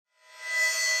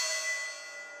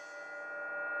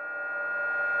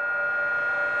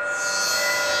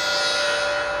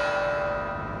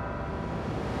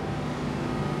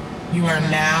You are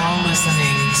now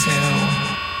listening to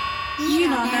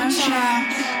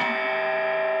Unnamed.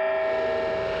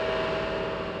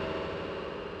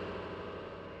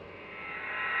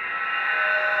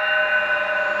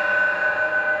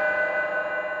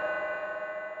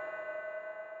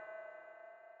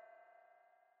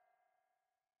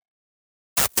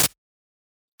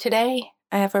 Today,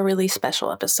 I have a really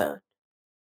special episode.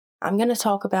 I'm going to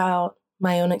talk about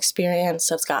my own experience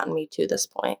that's gotten me to this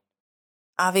point.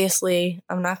 Obviously,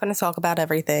 I'm not going to talk about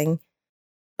everything,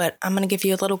 but I'm going to give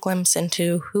you a little glimpse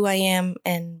into who I am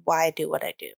and why I do what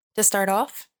I do. To start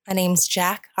off, my name's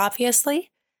Jack,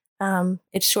 obviously.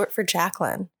 It's short for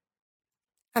Jacqueline.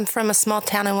 I'm from a small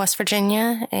town in West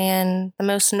Virginia, and the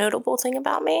most notable thing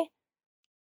about me?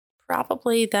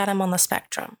 Probably that I'm on the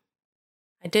spectrum.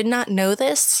 I did not know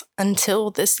this until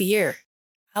this year.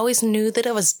 I always knew that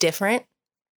I was different.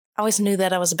 I always knew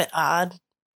that I was a bit odd,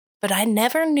 but I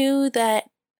never knew that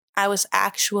I was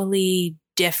actually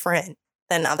different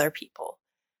than other people.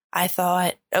 I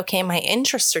thought, okay, my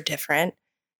interests are different.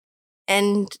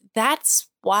 And that's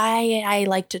why I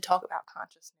like to talk about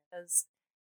consciousness. Because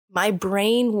my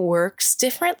brain works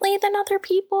differently than other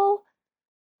people,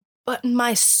 but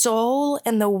my soul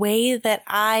and the way that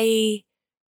I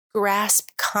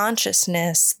grasp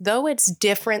consciousness, though it's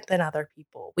different than other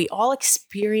people, we all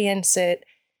experience it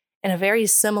in a very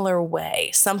similar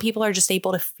way. Some people are just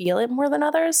able to feel it more than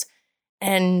others.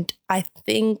 And I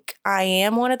think I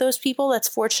am one of those people that's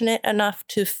fortunate enough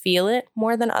to feel it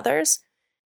more than others.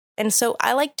 And so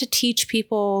I like to teach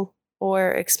people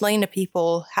or explain to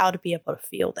people how to be able to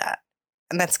feel that.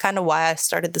 And that's kind of why I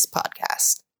started this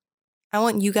podcast. I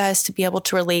want you guys to be able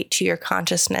to relate to your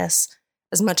consciousness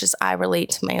as much as I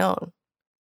relate to my own.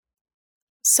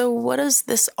 So what does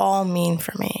this all mean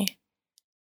for me?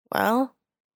 Well,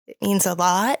 it means a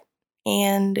lot,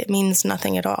 and it means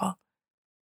nothing at all.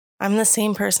 I'm the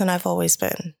same person I've always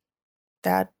been.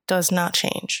 That does not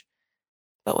change.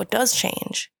 But what does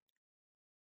change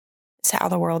is how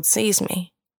the world sees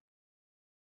me.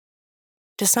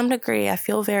 To some degree, I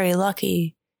feel very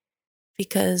lucky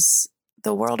because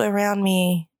the world around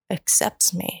me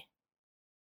accepts me.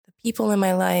 People in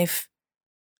my life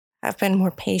have been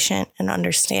more patient and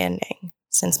understanding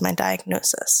since my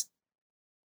diagnosis.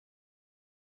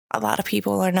 A lot of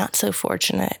people are not so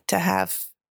fortunate to have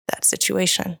that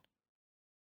situation.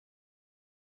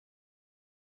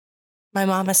 My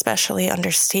mom especially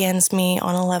understands me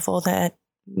on a level that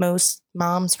most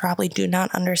moms probably do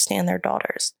not understand their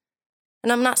daughters.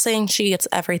 And I'm not saying she gets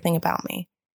everything about me.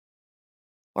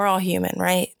 We're all human,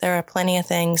 right? There are plenty of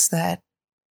things that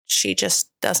she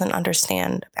just doesn't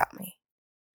understand about me.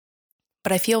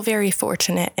 But I feel very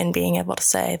fortunate in being able to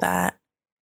say that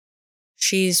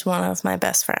she's one of my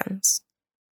best friends.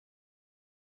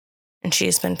 And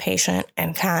she's been patient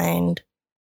and kind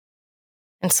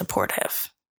and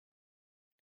supportive.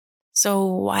 So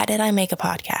why did I make a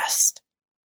podcast?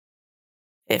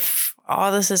 If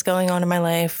all this is going on in my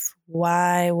life,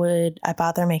 why would I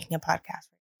bother making a podcast?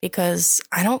 Because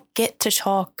I don't get to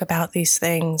talk about these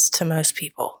things to most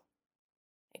people.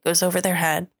 It goes over their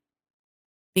head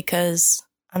because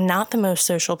I'm not the most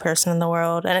social person in the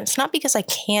world. And it's not because I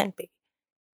can't be.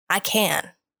 I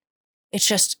can. It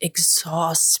just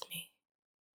exhausts me.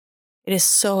 It is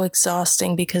so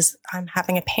exhausting because I'm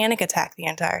having a panic attack the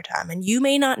entire time. And you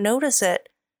may not notice it.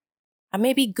 I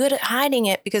may be good at hiding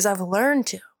it because I've learned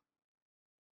to.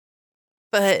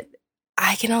 But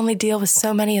I can only deal with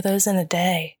so many of those in a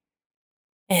day.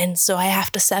 And so I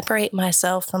have to separate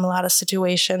myself from a lot of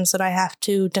situations, and I have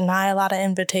to deny a lot of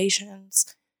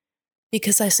invitations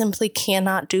because I simply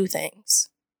cannot do things.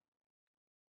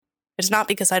 It's not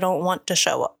because I don't want to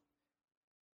show up.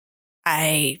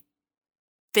 I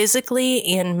physically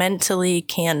and mentally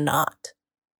cannot.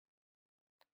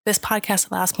 This podcast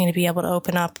allows me to be able to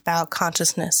open up about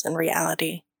consciousness and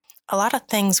reality. A lot of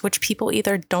things which people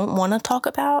either don't want to talk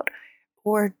about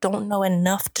or don't know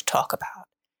enough to talk about.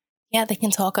 Yeah, they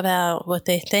can talk about what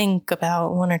they think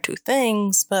about one or two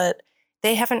things, but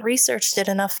they haven't researched it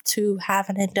enough to have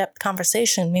an in-depth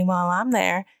conversation. Meanwhile, I'm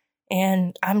there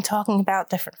and I'm talking about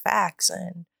different facts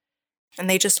and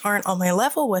they just aren't on my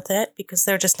level with it because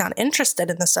they're just not interested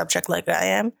in the subject like I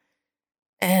am.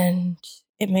 And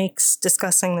it makes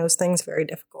discussing those things very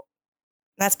difficult.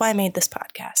 That's why I made this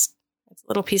podcast. It's a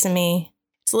little piece of me.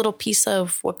 It's a little piece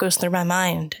of what goes through my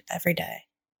mind every day.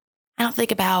 I don't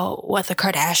think about what the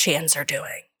Kardashians are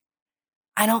doing.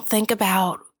 I don't think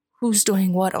about who's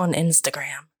doing what on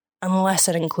Instagram unless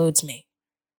it includes me.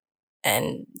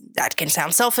 And that can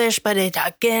sound selfish, but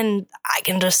I can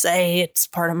just say it's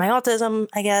part of my autism,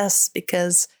 I guess,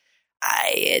 because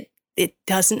it it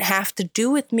doesn't have to do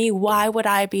with me. Why would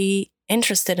I be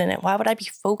interested in it? Why would I be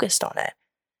focused on it?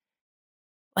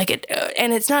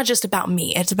 And it's not just about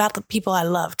me. It's about the people I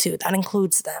love too. That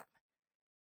includes them.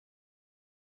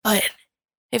 But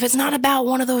if it's not about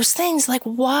one of those things, like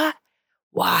why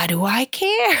do I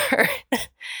care?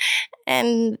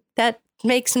 And that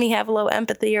makes me have low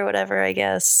empathy or whatever, I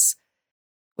guess,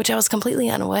 which I was completely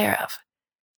unaware of.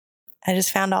 I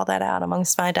just found all that out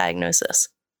amongst my diagnosis.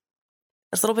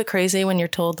 It's a little bit crazy when you're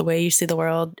told the way you see the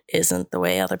world isn't the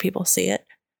way other people see it.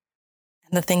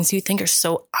 And the things you think are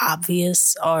so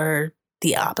obvious are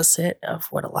the opposite of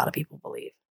what a lot of people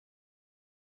believe.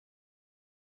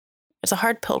 It's a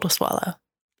hard pill to swallow.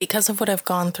 Because of what I've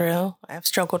gone through, I've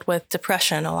struggled with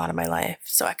depression a lot of my life.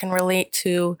 So I can relate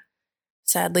to,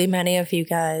 sadly, many of you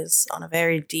guys on a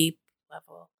very deep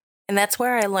level. And that's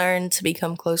where I learned to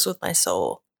become close with my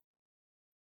soul.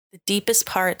 The deepest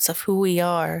parts of who we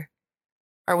are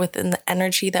within the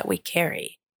energy that we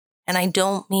carry. And I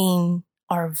don't mean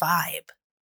our vibe.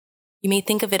 You may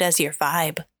think of it as your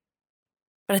vibe.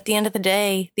 But at the end of the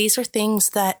day, these are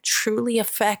things that truly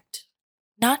affect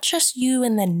not just you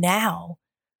in the now,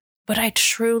 but I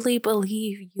truly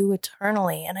believe you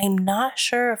eternally. And I'm not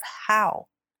sure of how.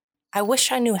 I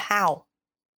wish I knew how.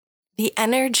 The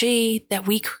energy that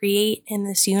we create in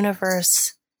this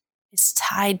universe is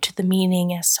tied to the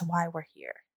meaning as to why we're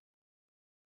here.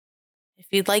 If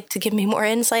you'd like to give me more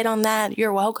insight on that,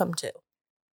 you're welcome to.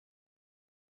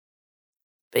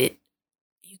 But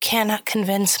you cannot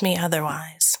convince me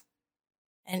otherwise.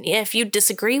 And if you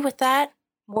disagree with that,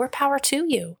 more power to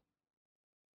you.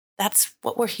 That's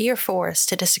what we're here for, is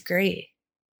to disagree.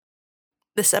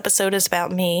 This episode is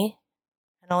about me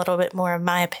and a little bit more of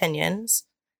my opinions.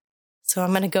 So I'm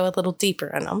going to go a little deeper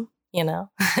in them,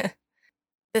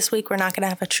 This week, we're not going to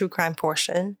have a true crime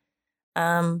portion.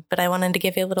 But I wanted to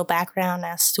give you a little background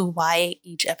as to why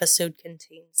each episode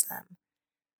contains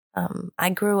them. I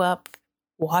grew up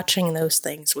watching those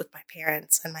things with my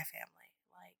parents and my family.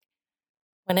 Like,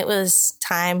 when it was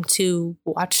time to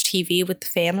watch TV with the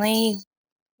family,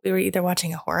 we were either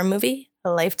watching a horror movie,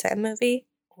 a Lifetime movie,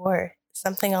 or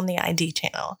something on the ID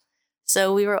channel.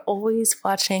 So we were always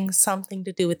watching something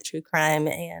to do with true crime,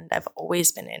 and I've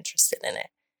always been interested in it.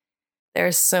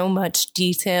 There's so much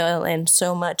detail and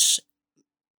so much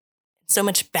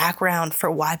background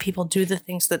for why people do the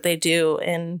things that they do.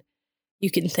 And you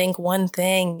can think one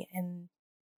thing and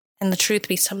the truth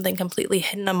be something completely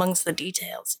hidden amongst the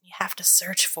details. You have to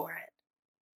search for it.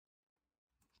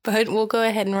 But we'll go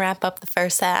ahead and wrap up the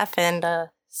first half and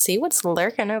see what's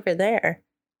lurking over there.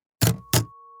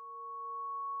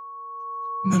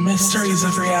 The mysteries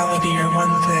of reality are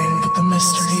one thing, but the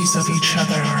mysteries of each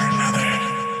other are another.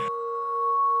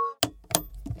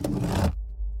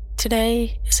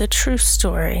 Today is a true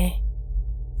story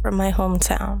from my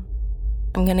hometown.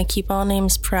 I'm going to keep all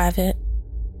names private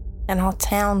and all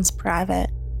towns private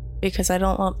because I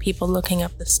don't want people looking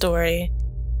up the story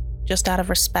just out of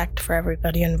respect for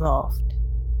everybody involved.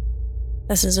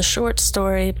 This is a short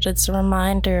story, but it's a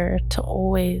reminder to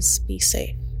always be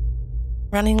safe.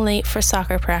 Running late for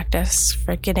soccer practice,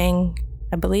 forgetting,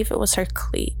 I believe it was her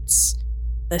cleats,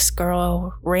 this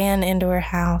girl ran into her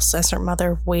house as her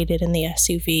mother waited in the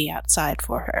SUV outside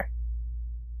for her.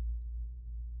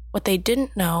 What they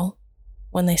didn't know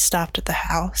when they stopped at the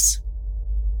house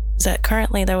is that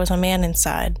currently there was a man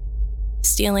inside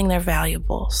stealing their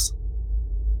valuables.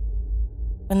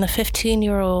 When the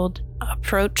 15-year-old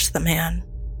approached the man,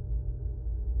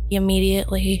 he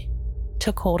immediately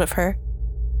took hold of her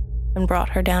and brought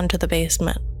her down to the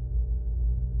basement.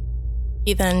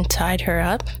 He then tied her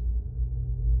up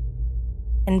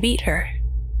and beat her.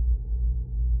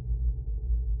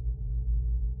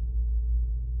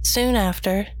 Soon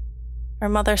after, her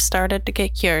mother started to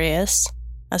get curious,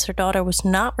 as her daughter was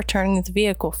not returning the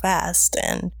vehicle fast,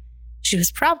 and she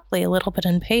was probably a little bit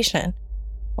impatient.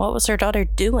 What was her daughter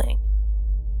doing?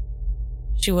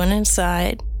 She went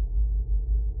inside,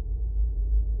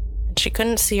 and she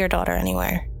couldn't see her daughter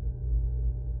anywhere.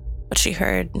 But she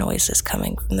heard noises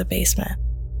coming from the basement.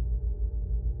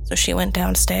 So she went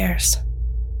downstairs,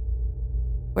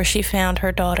 where she found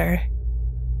her daughter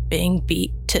being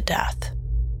beat to death.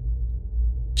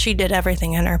 She did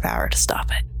everything in her power to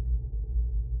stop it.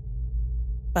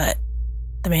 But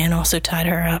the man also tied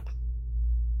her up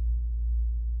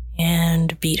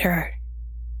and beat her.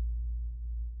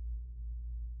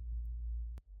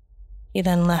 He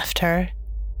then left her,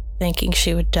 thinking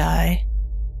she would die.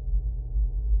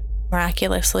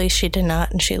 Miraculously, she did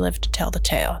not, and she lived to tell the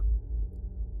tale.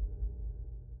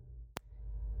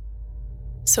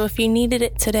 So if you needed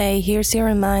it today, here's your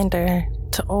reminder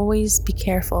to always be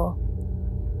careful.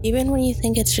 Even when you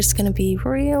think it's just going to be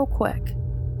real quick,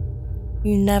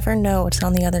 you never know what's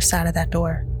on the other side of that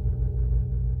door.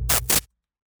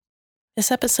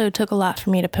 This episode took a lot for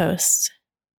me to post.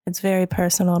 It's very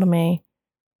personal to me,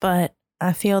 but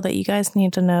I feel that you guys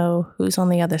need to know who's on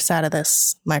the other side of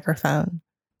this microphone.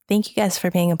 Thank you guys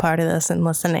for being a part of this and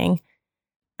listening.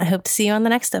 I hope to see you on the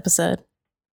next episode.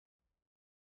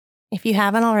 If you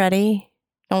haven't already,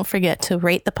 don't forget to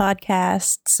rate the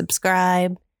podcast,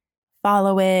 subscribe,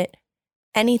 follow it,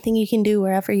 anything you can do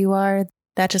wherever you are.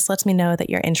 That just lets me know that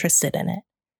you're interested in it.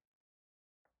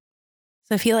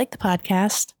 So if you like the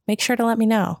podcast, make sure to let me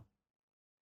know.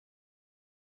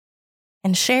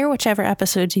 And share whichever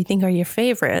episodes you think are your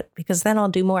favorite, because then I'll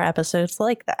do more episodes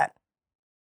like that.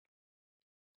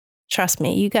 Trust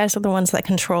me, you guys are the ones that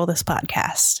control this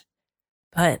podcast.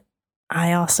 But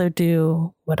I also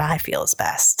do what I feel is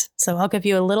best. So I'll give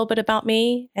you a little bit about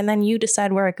me, and then you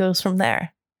decide where it goes from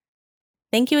there.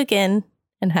 Thank you again,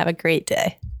 and have a great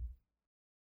day.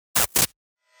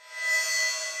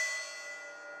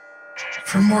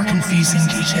 For more confusing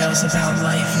details about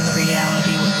life and the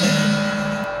reality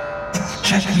within,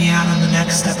 check me out on the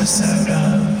next episode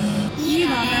of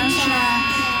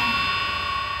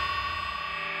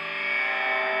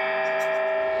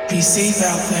Be safe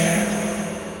out there.